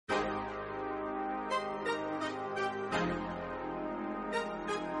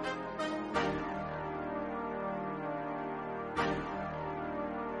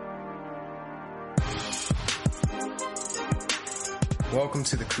Welcome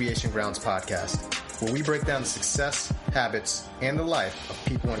to the Creation Grounds podcast, where we break down the success, habits, and the life of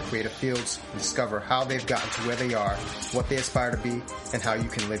people in creative fields and discover how they've gotten to where they are, what they aspire to be, and how you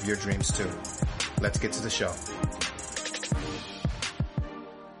can live your dreams too. Let's get to the show.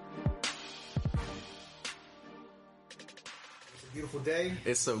 Beautiful day.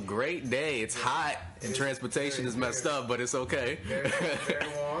 It's a great day. It's hot and transportation is messed up, but it's okay. Very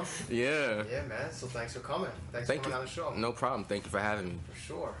warm. Yeah. Yeah, man. So thanks for coming. Thanks Thank for you. coming on the show. No problem. Thank you for having me. For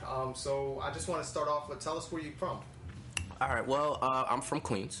sure. So I just want to start off with, tell us where you're from. All right. Well, I'm from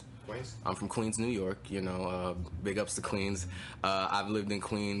Queens. Queens? I'm from Queens, New York. You know, big ups to Queens. I've lived in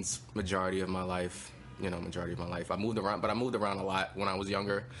Queens majority of my life. I moved around, but I moved around a lot when I was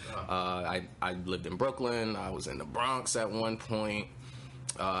younger. I lived in Brooklyn. I was in the Bronx at one point.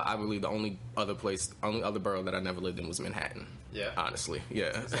 I believe the only other borough that I never lived in was Manhattan. Yeah. Honestly,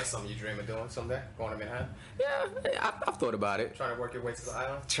 yeah. Is that something you dream of doing someday? Going to Manhattan? Yeah, I've thought about it. Trying to work your way to the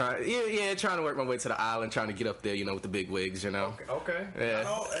island? Trying to work my way to the island, trying to get up there, with the big wigs, Okay. Yeah.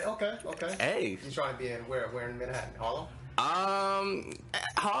 Oh, okay. Hey. You trying to be in where in Manhattan? Harlem?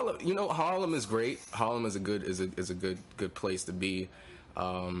 Harlem. Harlem is great. Harlem is a good place to be.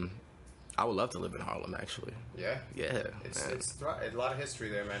 I would love to live in Harlem, actually. Yeah. Yeah. It's a lot of history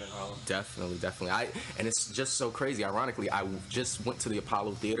there, man, in Harlem. Definitely. And it's just so crazy. Ironically, I just went to the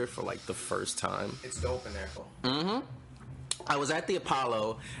Apollo Theater for like the first time. It's dope in there, Phil. Mm-hmm. I was at the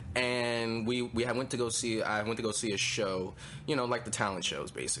Apollo, and I went to go see a show, like the talent shows,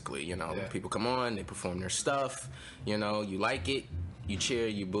 basically. Yeah. People come on, they perform their stuff. You like it, you cheer,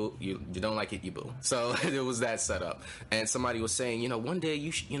 you boo. You don't like it, you boo. So it was that setup. And somebody was saying, one day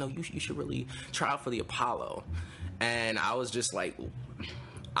you should really try out for the Apollo. And I was just like,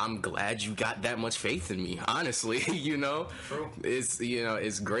 I'm glad you got that much faith in me, honestly. True.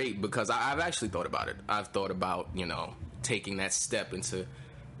 It's great because I've actually thought about it. I've thought about taking that step into,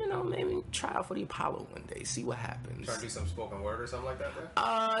 maybe try out for the Apollo one day, see what happens. Try to do some spoken word or something like that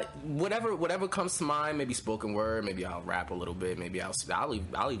there? Whatever comes to mind, maybe spoken word, maybe I'll rap a little bit, maybe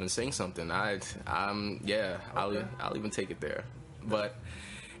I'll even sing something. I'll even take it there. But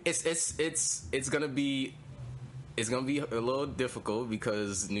it's gonna be a little difficult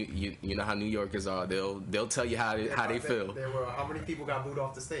because you know how New Yorkers are. They'll tell you how they feel. How many people got booed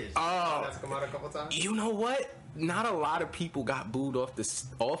off the stage? That's come out a couple times. You know what? Not a lot of people got booed off the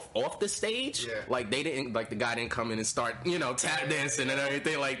stage. Yeah. Like they didn't, like the guy didn't come in and start tap dancing and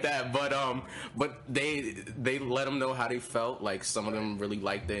everything like that. But they let them know how they felt. Like some of them really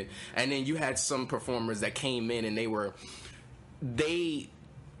liked it. And then you had some performers that came in and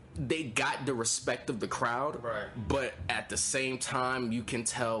they got the respect of the crowd, right? But at the same time, you can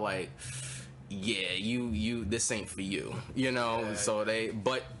tell, like, yeah, you this ain't for you, Yeah. So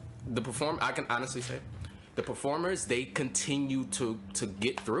but I can honestly say, the performers, they continue to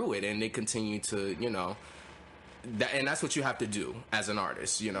get through it, and they continue to, and that's what you have to do as an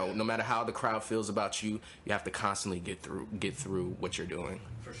artist. No matter how the crowd feels about you, you have to constantly get through what you're doing.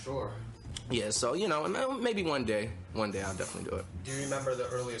 For sure. Yeah, so maybe one day I'll definitely do it. Do you remember the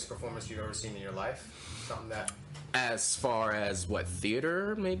earliest performance you've ever seen in your life? Something that, as far as what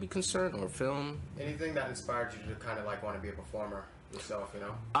theater may be concerned, or film, anything that inspired you to kind of like want to be a performer yourself,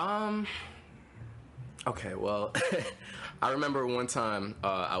 Okay, well, I remember one time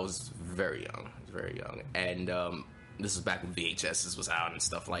I was very young, and this was back when VHSs was out and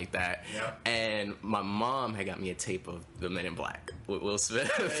stuff like that. Yeah. And my mom had got me a tape of The Men in Black with Will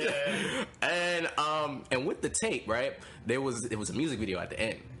Smith. Yeah. And with the tape, right, there was a music video at the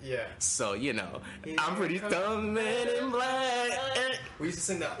end. Yeah. So, I'm pretty dumb, Men in Black. We used to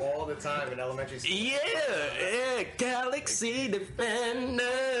sing that all the time in elementary school. Yeah, Galaxy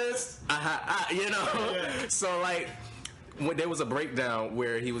Defenders. Yeah. So, like, when there was a breakdown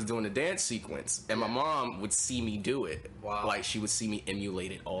where he was doing the dance sequence, and my mom would see me do it. Wow. Like, she would see me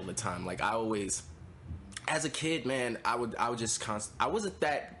emulate it all the time. Like, I always, as a kid, man, I would just I wasn't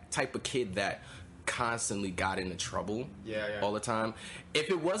that type of kid that constantly got into trouble. Yeah. All the time. If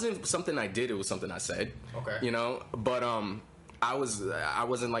it wasn't something I did, it was something I said. Okay. But I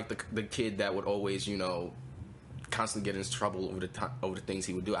wasn't like the kid that would always, constantly get into trouble over the things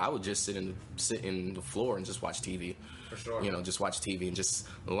he would do. I would just sit in the floor and just watch TV. For sure. Just watch TV and just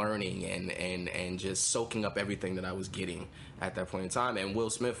learning and just soaking up everything that I was getting at that point in time. And Will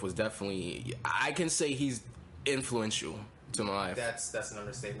Smith was definitely, I can say he's influential to my life. That's an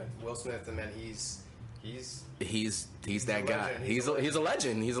understatement. Will Smith, I mean, he's that guy. He's a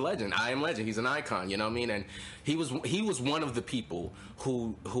legend. He's a legend. I am legend. He's an icon. You know what I mean? And he was one of the people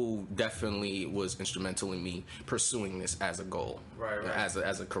who definitely was instrumental in me pursuing this as a goal, right.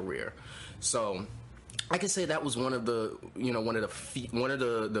 As a career. So I can say that was one of the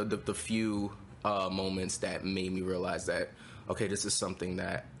few moments that made me realize that, okay, this is something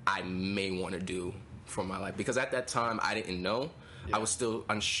that I may want to do for my life. Because at that time, I didn't know. Yeah. I was still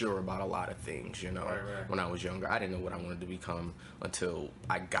unsure about a lot of things, you know. Right. When I was younger, I didn't know what I wanted to become until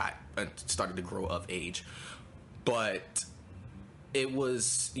I started to grow of age. But it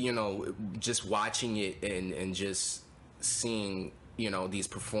was, you know, just watching it and just seeing, you know, these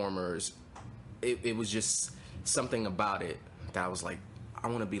performers. It was just something about it that I was like, I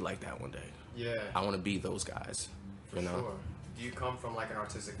want to be like that one day. Yeah. I want to be those guys. For sure. Do you come from like an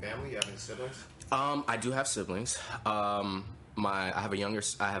artistic family? You have any siblings? I do have siblings. I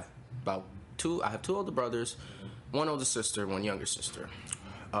have two older brothers, one older sister, one younger sister.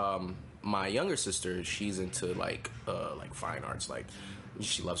 My younger sister, she's into like fine arts. Like,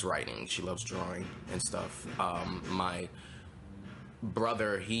 she loves writing, she loves drawing and stuff. My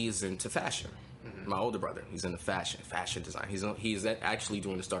brother, he's into fashion. My older brother, he's into fashion design. He's actually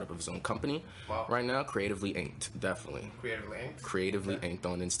doing the startup of his own company right now. Creatively Inked, definitely. Creatively Inked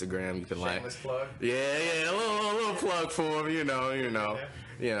on Instagram. You can Shameless plug. Yeah, a little plug for him. You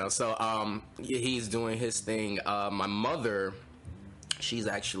know. So he's doing his thing. My mother, she's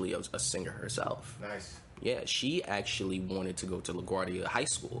actually a singer herself. Nice. Yeah, she actually wanted to go to LaGuardia High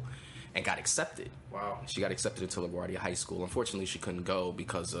School and got accepted. Wow. She got accepted into LaGuardia High School. Unfortunately, she couldn't go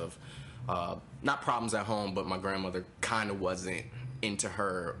because of not problems at home, but my grandmother kind of wasn't into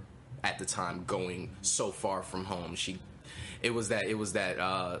her at the time going so far from home. It was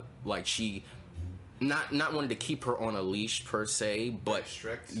that like she not wanted to keep her on a leash per se, but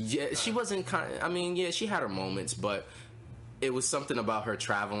strict. Yeah, she wasn't she had her moments, but it was something about her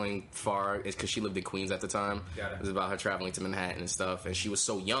traveling far, because she lived in Queens at the time. Got it. It was about her traveling to Manhattan and stuff, and she was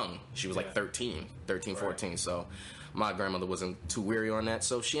so young. She was like 13, 14, so my grandmother wasn't too weary on that,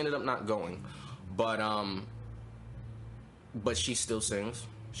 so she ended up not going. But she still sings.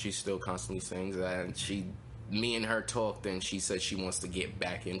 She still constantly sings, and me and her talked, and she said she wants to get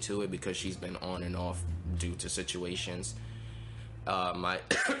back into it because she's been on and off due to situations. I'm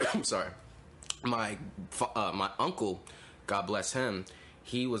sorry. My uncle, God bless him,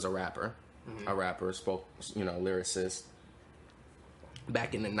 he was a rapper. Spoke, lyricist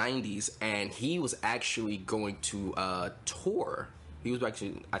back in the 90s, and he was actually going to tour. I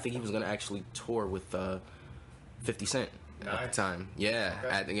think he was going to actually tour with 50 Cent at the time. Yeah,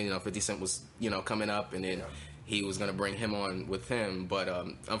 okay. 50 Cent was, coming up, and then he was going to bring him on with him, but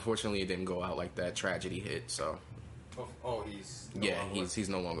unfortunately it didn't go out like that. Tragedy hit, so. He's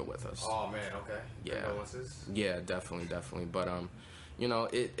no longer with us. Oh man, okay. Yeah. Condolences. Yeah, definitely. But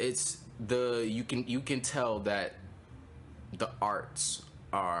it's you can tell that the arts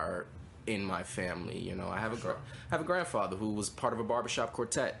are in my family. I have a grandfather who was part of a barbershop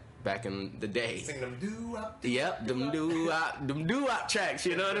quartet back in the day. Sing them doo-wop. Yep, them doo-wop tracks,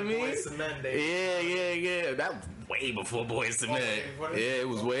 you know what I mean? Boyz II Men days. Yeah. That was way before Boyz II Men. Yeah, it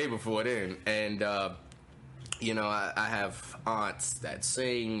was way before then. And I have aunts that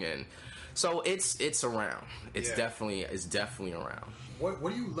sing, and so it's around. It's definitely around. What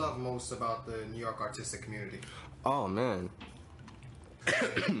do you love most about the New York artistic community? Oh man.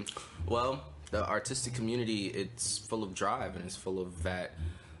 Well, the artistic community, it's full of drive, and it's full of that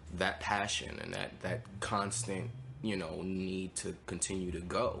passion and that constant, need to continue to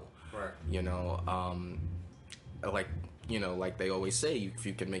go. Right. Like they always say, if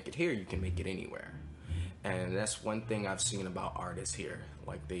you can make it here, you can make it anywhere. And that's one thing I've seen about artists here.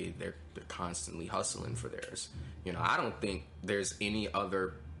 Like they're constantly hustling for theirs. I don't think there's any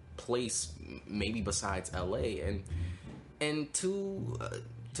other place, maybe besides LA, and to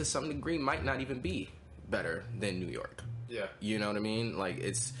some degree might not even be better than New York. Yeah. You know what I mean? Like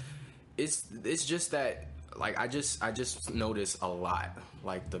it's just that, like I just notice a lot,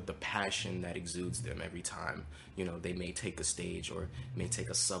 like the passion that exudes them every time, they may take a stage, or may take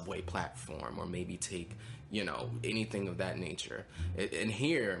a subway platform, or maybe take, anything of that nature. And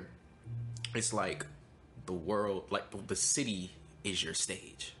here, it's like the world, like the city is your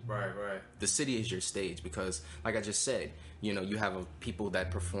stage. Right. The city is your stage because, like I just said, you have people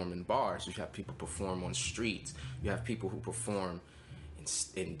that perform in bars, you have people perform on streets, you have people who perform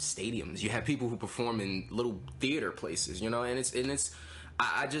in stadiums, you have people who perform in little theater places, and it's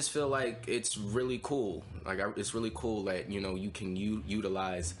I just feel like it's really cool. It's really cool that you can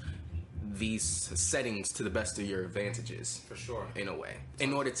utilize these settings to the best of your advantages. For sure. In a way,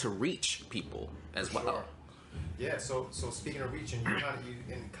 in order to reach people as well. Sure. Yeah. So speaking of reaching, you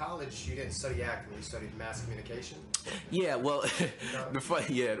in college you didn't study acting, you studied mass communication. Yeah. Well, the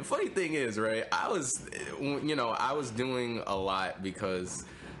funny thing is, right? I was doing a lot because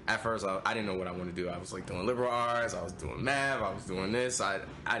at first I didn't know what I wanted to do. I was like doing liberal arts, I was doing math, I was doing this. I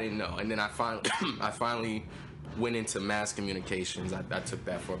didn't know, and then I finally I finally went into mass communications. I took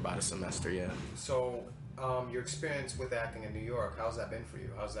that for about a semester. Yeah. So, your experience with acting in New York, how's that been for you?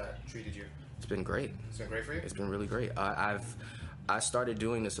 How's that treated you? It's been great. It's been great for you? It's been really great. I started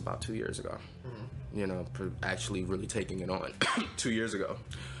doing this about 2 years ago. You know, actually really taking it on 2 years ago.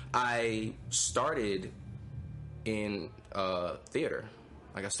 I started in theater.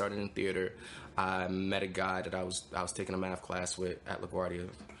 Like I started in theater. I met a guy that I was taking a math class with at LaGuardia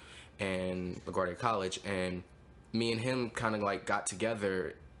College, and me and him kind of like got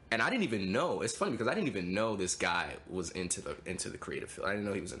together. And I didn't even know. It's funny because I didn't even know this guy was into the creative field. I didn't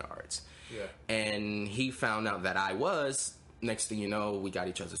know he was into arts. Yeah. And he found out that I was. Next thing you know, we got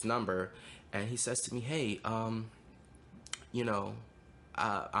each other's number, and he says to me, "Hey, you know,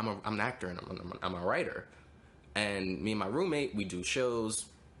 I'm an actor and I'm a writer, and me and my roommate, we do shows.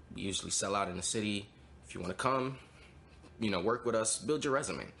 We usually sell out in the city. If you want to come, you know, work with us, build your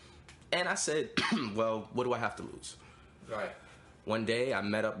resume." And I said, "Well, what do I have to lose?" Right. One day I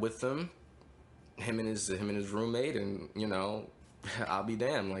met up with him and his roommate, and you know, I'll be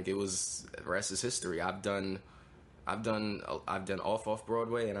damned. Like, it was, the rest is history. I've done off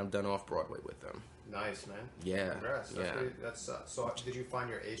Broadway, and I've done off Broadway with them. Nice, man. Yeah. Congrats. Yeah. So did you find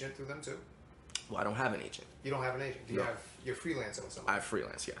your agent through them too? Well, I don't have an agent. You don't have an agent. You're freelancing with somebody? I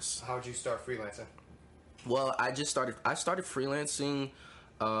freelance, yes. How'd you start freelancing? Well, I started freelancing.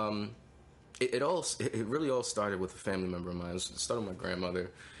 It really all started with a family member of mine. It started with my grandmother.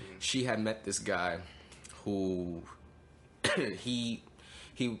 Mm-hmm. She had met this guy who he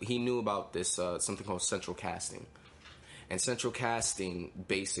knew about this something called central casting. And central casting,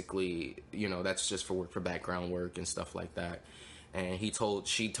 basically, you know, that's just for background work and stuff like that. And he told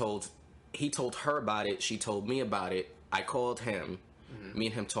her about it. She told me about it. I called him. Mm-hmm. Me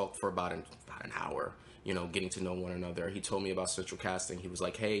and him talked for about an hour, you know, getting to know one another. He told me about central casting. He was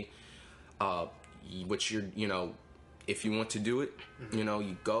like, "Hey, you know, if you want to do it, mm-hmm. you know,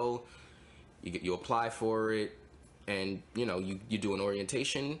 you go, you apply for it, and you know, you do an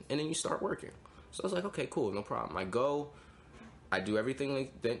orientation, and then you start working." So I was like, "Okay, cool, no problem." I go, I do everything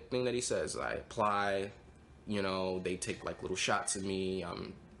that he says. I apply, you know, they take like little shots of me.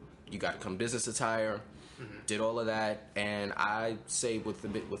 You got to come business attire. Mm-hmm. Did all of that, and I say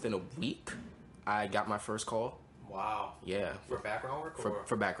within a week, I got my first call. Wow. Yeah. For background work?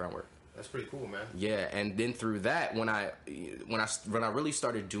 For background work. That's pretty cool, man. Yeah, and then through that, when I really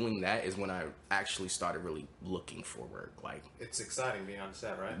started doing that is when I actually started really looking for work. Like, it's exciting being on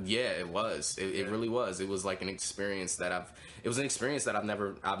set, right? Yeah, it was. It really was. It was like an experience that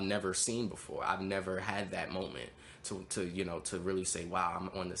I've never seen before. I've never had that moment to you know, to really say, wow, I'm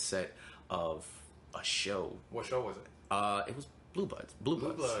on the set of a show. What show was it? It was Blue Bloods. Blue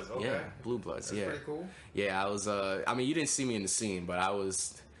Bloods. Okay. Yeah, Blue Bloods. That's pretty cool. Yeah, I was. I mean, you didn't see me in the scene, but I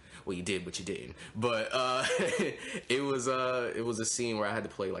was. Well, you did, but you didn't. But it was a scene where I had to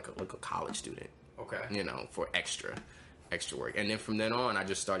play like a college student. Okay. You know, for extra work. And then from then on, I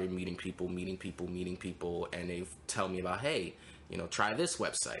just started meeting people, and they tell me about, hey, you know, try this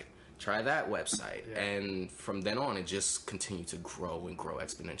website, try that website, yeah. And from then on, it just continued to grow and grow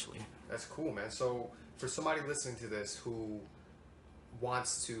exponentially. That's cool, man. So for somebody listening to this who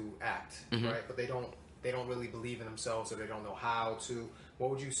wants to act, mm-hmm. right, but they don't really believe in themselves, or they don't know how to, what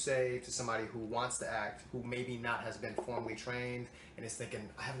would you say to somebody who wants to act, who maybe not has been formally trained and is thinking,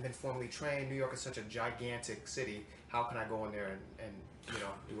 I haven't been formally trained, New York is such a gigantic city, how can I go in there and you know,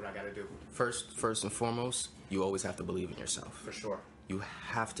 do what I gotta do? First and foremost, you always have to believe in yourself. For sure. You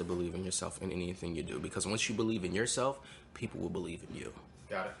have to believe in yourself in anything you do, because once you believe in yourself, people will believe in you.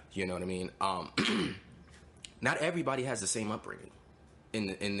 Got it. You know what I mean? Not everybody has the same upbringing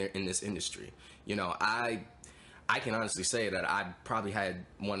in this industry. You know, I can honestly say that I probably had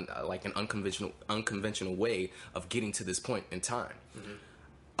one like an unconventional way of getting to this point in time. Mm-hmm.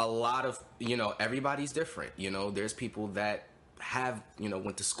 A lot of, you know, everybody's different. You know, there's people that have, you know,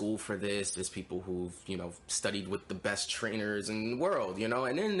 went to school for this. There's people who've, you know, studied with the best trainers in the world, you know,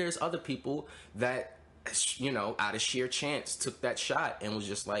 and then there's other people that, you know, out of sheer chance took that shot and was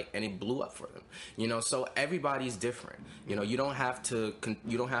just like, and it blew up for them, you know. So everybody's different. You know, you don't have to,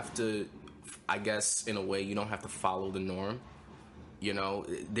 I guess, in a way, you don't have to follow the norm. You know,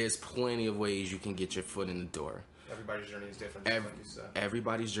 there's plenty of ways you can get your foot in the door. Everybody's journey is different. Like you said.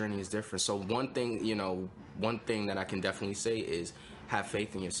 Everybody's journey is different. So one thing that I can definitely say is have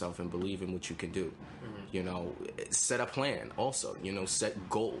faith in yourself and believe in what you can do. Mm-hmm. You know, set a plan also, you know, set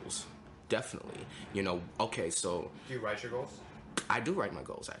goals. Definitely. You know, okay, so... Do you write your goals? I do write my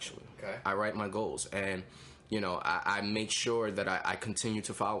goals, actually. Okay. I write my goals. And I make sure that I continue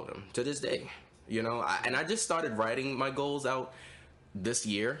to follow them to this day. And I just started writing my goals out this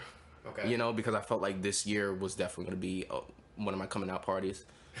year. Okay. Because I felt like this year was definitely going to be one of my coming out parties.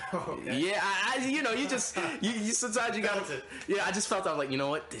 Okay. Yeah, you sometimes you gotta. Yeah, I just felt I was like, you know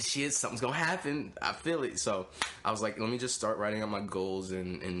what, this year something's gonna happen. I feel it, so I was like, let me just start writing out my goals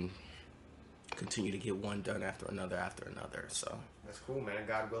and continue to get one done after another. So that's cool, man.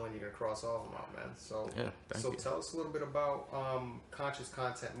 God willing, you're gonna cross all of them out, man. So thank you. Tell us a little bit about Conscious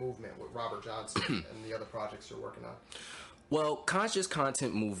Content Movement with Robert Johnson and the other projects you're working on. Well, Conscious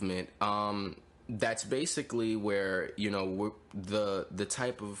Content Movement. That's basically where the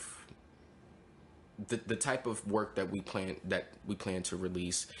type of the type of work that we plan to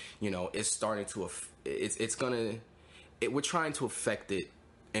release, is starting to we're trying to affect it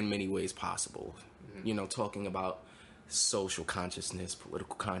in many ways possible. Talking about social consciousness,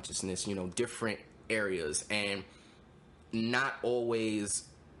 political consciousness, different areas, and not always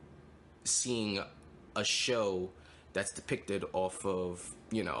seeing a show that's depicted off of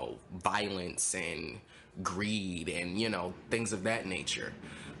violence and greed and things of that nature.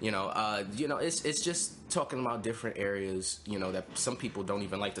 It's just talking about different areas that some people don't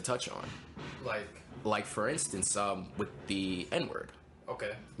even like to touch on. Like for instance, with the N-word.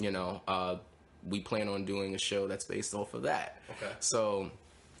 Okay. We plan on doing a show that's based off of that. Okay. So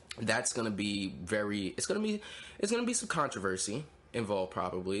that's gonna be it's gonna be some controversy involved.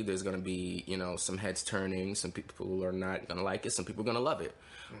 Probably there's going to be some heads turning. Some people are not going to like it, some people are going to love it.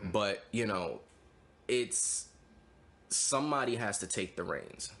 But it's somebody has to take the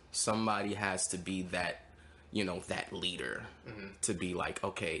reins. Somebody has to be that that leader to be like,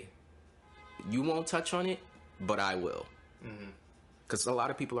 okay, you won't touch on it, but I will. Because a lot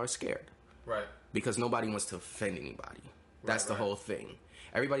of people are scared, right? Because nobody wants to offend anybody. That's the whole thing.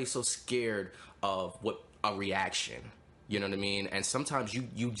 Everybody's so scared of what a reaction. You know what I mean? And sometimes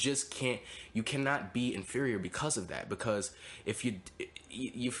you just cannot be inferior because of that. Because if you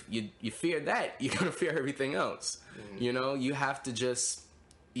fear that, you're gonna fear everything else. You have to just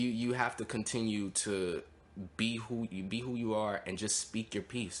you have to continue to be who you are and just speak your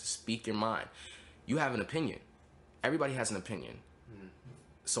piece, speak your mind. You have an opinion. Everybody has an opinion.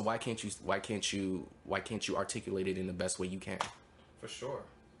 So why can't you articulate it in the best way you can? For sure.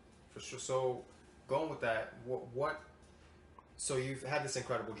 So going with that, what? So you've had this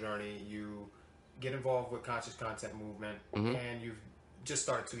incredible journey. You get involved with Conscious Content Movement, and you've just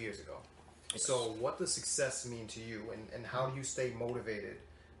started 2 years ago. Yes. So what does success mean to you, and how do you stay motivated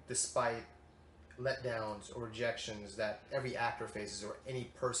despite letdowns or rejections that every actor faces or any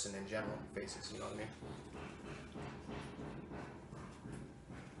person in general faces? You know what I mean?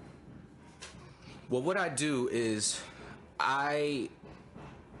 Well, what I do is I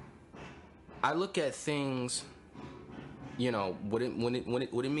look at things. What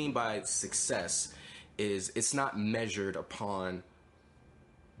it mean by success is it's not measured upon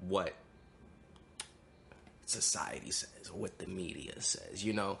what society says or what the media says.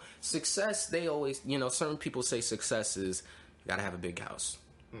 Success, they always, certain people say success is you gotta have a big house,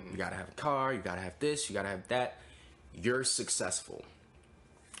 you gotta have a car, you gotta have this, you gotta have that. You're successful.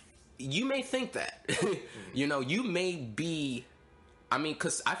 You may think that, you may be.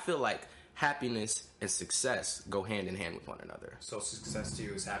 Because I feel like happiness and success go hand in hand with one another. So success to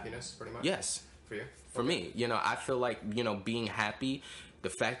you is happiness, pretty much? Yes. For you? For me. I feel like, being happy, the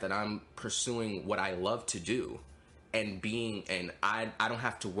fact that I'm pursuing what I love to do and I don't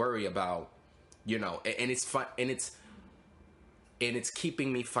have to worry about, and it's fun, and it's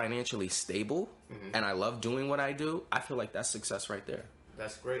keeping me financially stable, and I love doing what I do. I feel like that's success right there.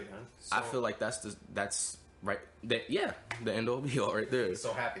 That's great, man. I feel like that's right. The end all be all right there.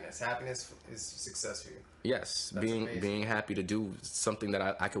 So happiness is success for you. Yes, being happy to do something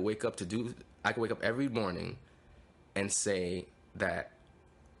that I could wake up to do. I could wake up every morning and say that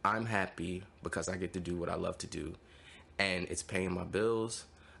I'm happy because I get to do what I love to do, and it's paying my bills.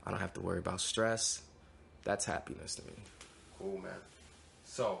 I don't have to worry about stress. That's happiness to me. Cool, man.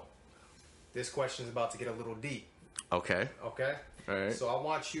 So this question is about to get a little deep. Okay. All right. So I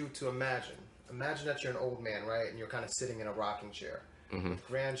want you to imagine that you're an old man, right? And you're kind of sitting in a rocking chair with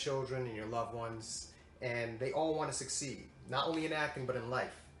grandchildren and your loved ones, and they all want to succeed, not only in acting, but in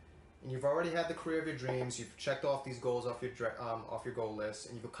life. And you've already had the career of your dreams. You've checked off these goals off your goal list,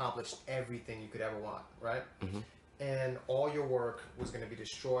 and you've accomplished everything you could ever want, right? And all your work was going to be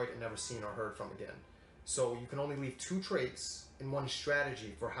destroyed and never seen or heard from again. So you can only leave 2 traits and 1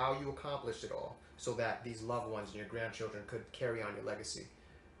 strategy for how you accomplished it all, so that these loved ones and your grandchildren could carry on your legacy.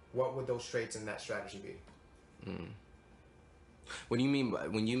 What would those traits and that strategy be? What do you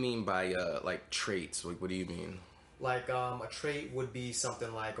mean by like traits? What do you mean? Like a trait would be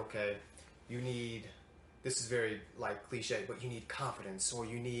something like, okay, you need, this is very like cliche, but you need confidence, or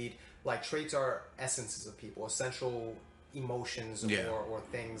you need, like, traits are essences of people, essential emotions, or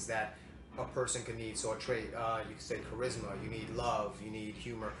things that a person could need. So a trait, you could say charisma, you need love, you need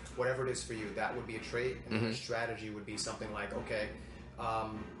humor, whatever it is for you, that would be a trait. And then a strategy would be something like, okay, a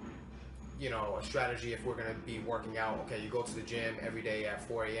strategy, if we're going to be working out, okay, you go to the gym every day at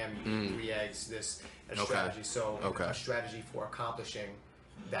 4 a.m., you eat 3 eggs, this, a strategy. So a strategy for accomplishing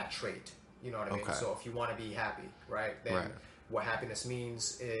that trait. You know what I mean? So if you want to be happy, right, then what happiness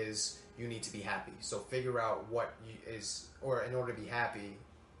means is you need to be happy. So figure out or in order to be happy,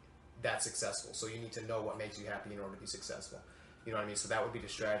 that's successful. So you need to know what makes you happy in order to be successful. You know what I mean? So that would be the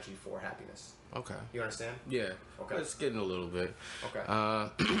strategy for happiness. Okay. You understand? Yeah. Okay. Let's get in a little bit. Okay.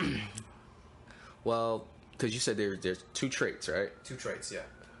 Well, because you said there's 2 traits, right? 2 traits, yeah.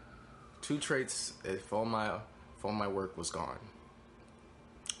 2 traits. If all my work was gone,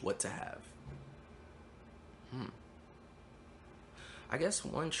 what to have? I guess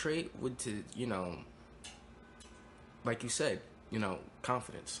one trait would like you said,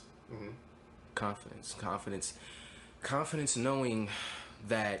 confidence. Confidence knowing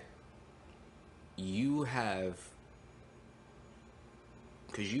that you have,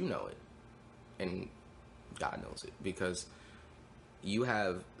 because you know it, and God knows it, because you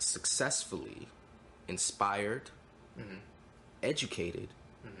have successfully inspired, educated,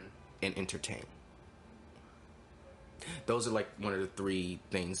 and entertained. Those are like one of the 3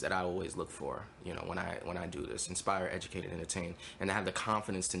 things that I always look for, when I do this: inspire, educate, and entertain. And to have the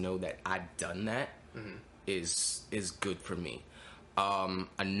confidence to know that I've done that is good for me.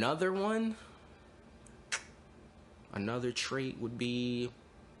 Another trait would be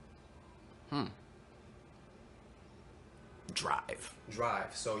drive.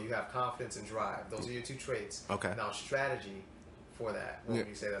 So you have confidence and drive. Those are your 2 traits. Okay. Now, strategy for that, what would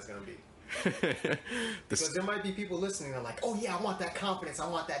you say that's going to be? Because there might be people listening that are like, oh yeah, I want that confidence, I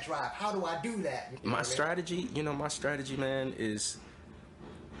want that drive. How do I do that? My strategy, man, is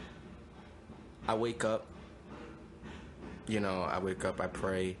I wake up, I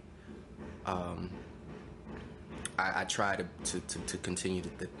pray. I try to continue to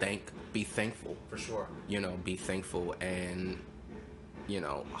be thankful. For sure. Be thankful, and,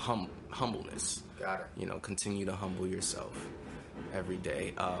 humbleness. Got it. Continue to humble yourself every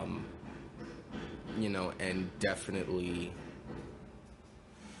day. And definitely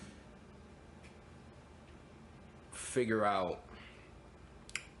figure out,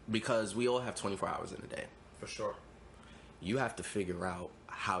 because we all have 24 hours in a day. For sure. You have to figure out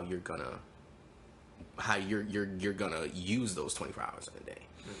how you're gonna use those 24 hours in a day.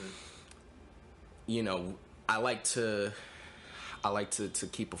 I like to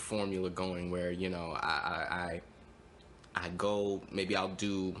keep a formula going where, I go, maybe I'll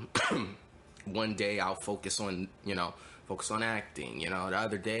do one day I'll focus on acting, the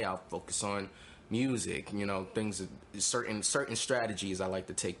other day I'll focus on music, things, certain strategies I like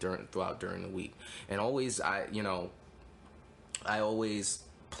to take throughout during the week. And always I always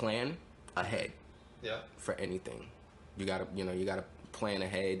plan ahead. Yeah. For anything. You gotta plan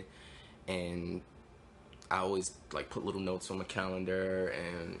ahead, and I always put little notes on my calendar,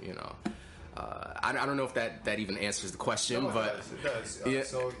 and I don't know if that even answers the question, but it does. Yeah.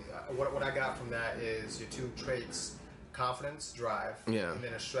 So what I got from that is your 2 traits: confidence, drive, and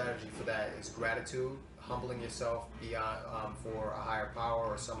then a strategy for that is gratitude, humbling yourself beyond for a higher power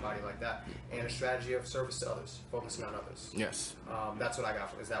or somebody like that, and a strategy of service to others, focusing on others. Yes. That's what I got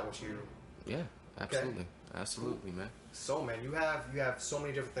from. Is that what you? Yeah, absolutely, okay. Absolutely, man. So, man, you have so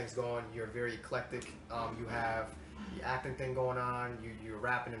many different things going. You're very eclectic. You have the acting thing going on. You're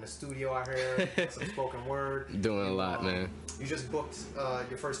rapping in the studio out here. Some spoken word. Doing a lot, man. You just booked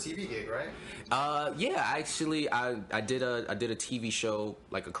your first TV gig, right? Yeah. Actually, I did a TV show,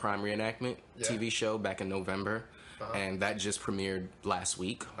 like a crime reenactment TV show back in November, and that just premiered last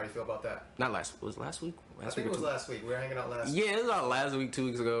week. How do you feel about that? Not last. Was it last week? I think it was last week. We were hanging out last week. Yeah, it was about last week, 2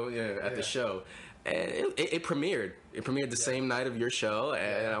 weeks ago. Yeah, at the show. And it premiered. It premiered the same night of your show,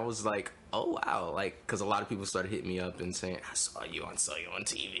 and I was like, oh wow, because a lot of people started hitting me up and saying, I saw you on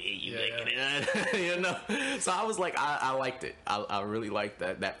TV, you making it, So I was like, I liked it. I really liked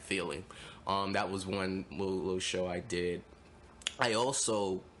that feeling. That was one little show I did. I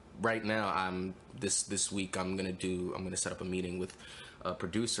also, right now, this week I'm gonna set up a meeting with a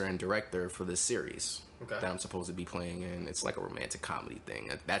producer and director for this series that I'm supposed to be playing in. It's like a romantic comedy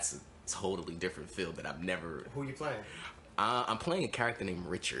thing. That's a totally different field that I've never. Who are you playing? I'm playing a character named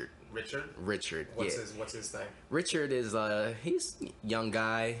Richard. Richard? What's his thing? Richard is he's a young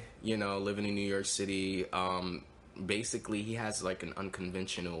guy, living in New York City. Basically, he has like an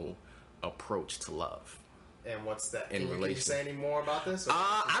unconventional approach to love. And what's that? Can you say any more about this?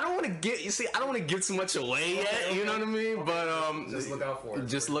 I don't want to I don't want to give too much away yet. Okay. You know what I mean? Okay. But just look out for it.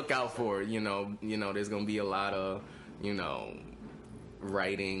 Just look out for it. There's gonna be a lot of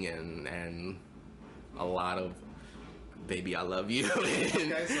writing and a lot of baby, I love you. Okay,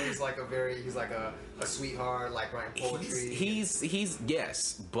 so he's like a sweetheart, like writing poetry. He's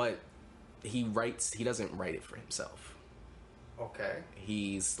yes, but he doesn't write it for himself. Okay.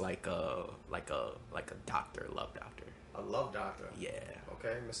 He's like a doctor, love doctor. A love doctor. Yeah.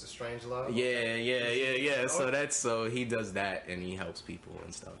 Okay, Mr. Strangelove. Yeah. Okay. So he does that and he helps people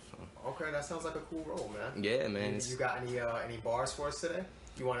and stuff. So. Okay, that sounds like a cool role, man. Yeah, man. You got any bars for us today?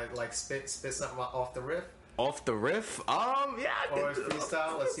 You want to like spit something off the riff? Off the riff? Yeah. Or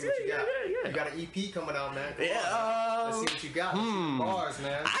freestyle? Let's see what you got. Yeah. You got an EP coming out, man. Come on. Let's see what you got. Bars,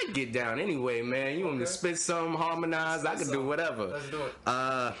 man. I get down anyway, man. You want me to spit some, harmonize? I can do whatever. Let's do it.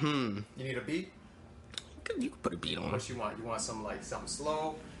 You need a beat? You can put a beat on. What you want? You want something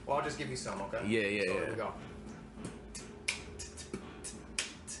slow? Well, I'll just give you some, okay? Yeah. So here we go.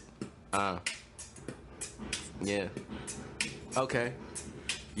 Yeah. Okay.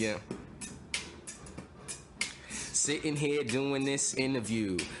 Yeah. Sitting here doing this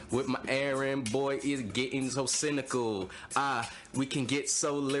interview with my errand boy is getting so cynical. We can get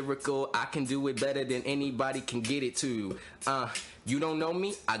so lyrical. I can do it better than anybody can get it to. You don't know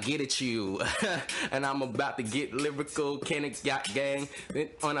me? I get it you. And I'm about to get lyrical. Can it got gang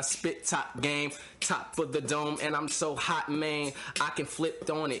on a spit top game, top of the dome, and I'm so hot, man. I can flip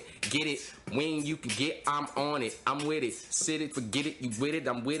on it, get it. When you can get, I'm on it. I'm with it. Sit it, forget it. You with it?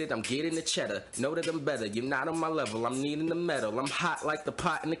 I'm with it. I'm getting the cheddar. Know that I'm better. You're not on my level. I'm needing the metal. I'm hot like the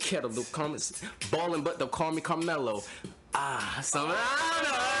pot in the kettle. They'll call me ballin', but they'll call me Carmelo. So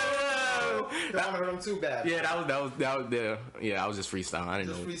I don't hurt them too bad. Yeah, that was yeah. I was just freestyle. I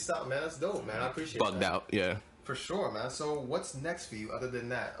didn't know. Freestyle, man. That's dope, man. I appreciate it. Bugged out, yeah. For sure, man. So what's next for you other than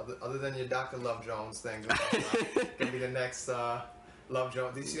that? Other than your Dr. Love Jones thing? Gonna be the next Love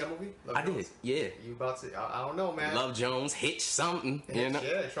Jones. Did you see that movie? I did. Yeah. You about to? I don't know, man. Love Jones, Hitch, something. Yeah,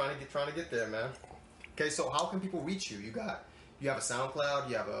 trying to get there, man. Okay, so how can people reach you? You have a SoundCloud.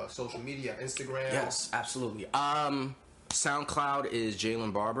 You have a social media, Instagram. Yes, absolutely. SoundCloud is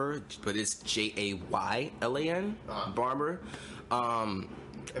Jaylan Barber, but it's Jaylan Barber. And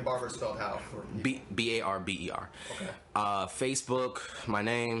Barber spelled how? Barber. Okay. Facebook, my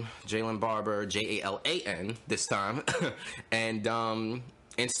name, Jaylan Barber, Jalan this time, and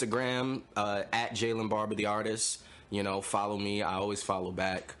Instagram at Jaylan Barber the artist. Follow me. I always follow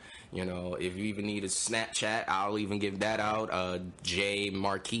back. If you even need a Snapchat, I'll even give that out. J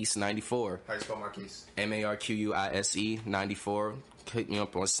Marquise 94. How do you spell Marquise? Marquise 94. Hit me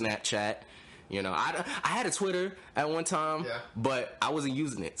up on Snapchat. I had a Twitter at one time, but I wasn't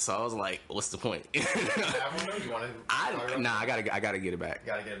using it, so I was like, "What's the point?" I gotta get it back. I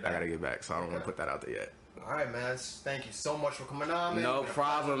gotta get it back, so I don't want to put that out there yet. All right, man. Thank you so much for coming on, man. No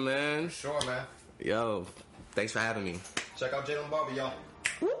problem, man. For sure, man. Yo, thanks for having me. Check out Jaylan Barber, y'all.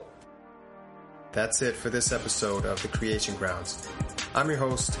 Woo. That's it for this episode of The Creation Grounds. I'm your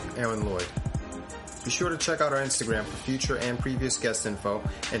host, Aaron Lloyd. Be sure to check out our Instagram for future and previous guest info,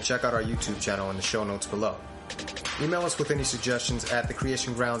 and check out our YouTube channel in the show notes below. Email us with any suggestions at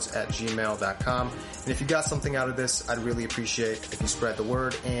thecreationgrounds@gmail.com. And if you got something out of this, I'd really appreciate if you spread the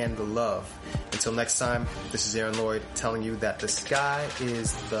word and the love. Until next time, this is Aaron Lloyd telling you that the sky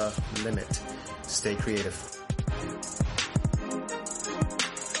is the limit. Stay creative.